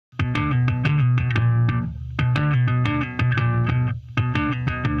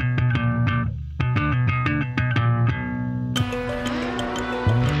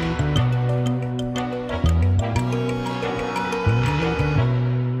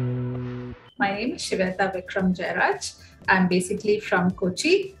My name is Shivetha Vikrom Jayaraj. I'm basically from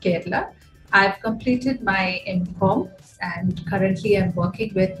Kochi, Kerala. I've completed my MCom and currently I'm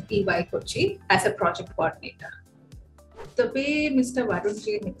working with EY Kochi as a project coordinator. The way Mr. Varun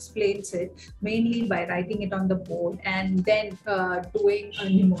Jain explains it, mainly by writing it on the board and then doing a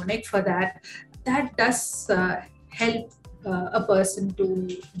mnemonic for that, that does help a person to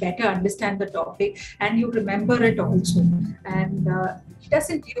better understand the topic and you remember it also. And he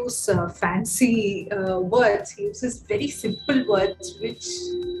doesn't use fancy words, he uses very simple words which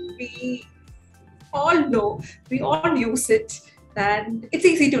we all know, we all use it, and it's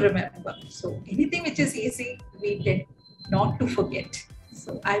easy to remember. So anything which is easy, we tend not to forget.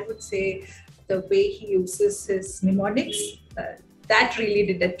 So I would say the way he uses his mnemonics, that really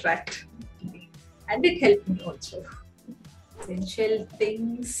did attract me, and it helped me also. Essential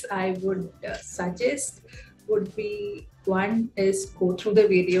things I would suggest would be, one is go through the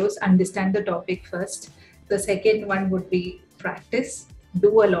videos, understand the topic first. The second one would be practice,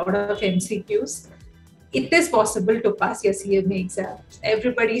 do a lot of MCQs. It is possible to pass your CMA exam.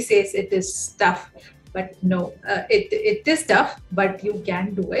 Everybody says it is tough, but no, it is tough, but you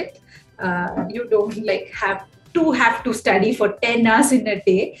can do it. You don't have to study for 10 hours in a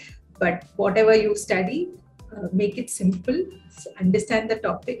day, but whatever you study, make it simple. So understand the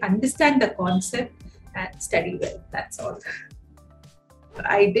topic, understand the concept, and study well. That's all.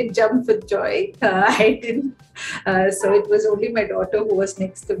 I did jump with joy. I didn't. So it was only my daughter who was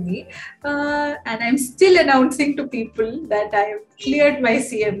next to me. And I'm still announcing to people that I have cleared my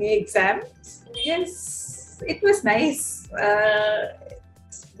CMA exam. Yes, it was nice.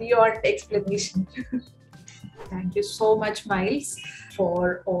 It's beyond explanation. Thank you so much, Miles,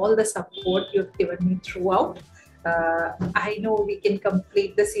 for all the support you've given me throughout. I know we can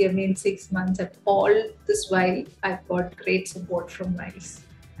complete the CMA in 6 months, and all this while I've got great support from Miles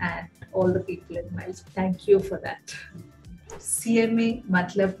and all the people in Miles. Thank you for that. CMA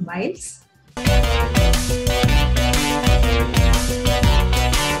Matlab Miles.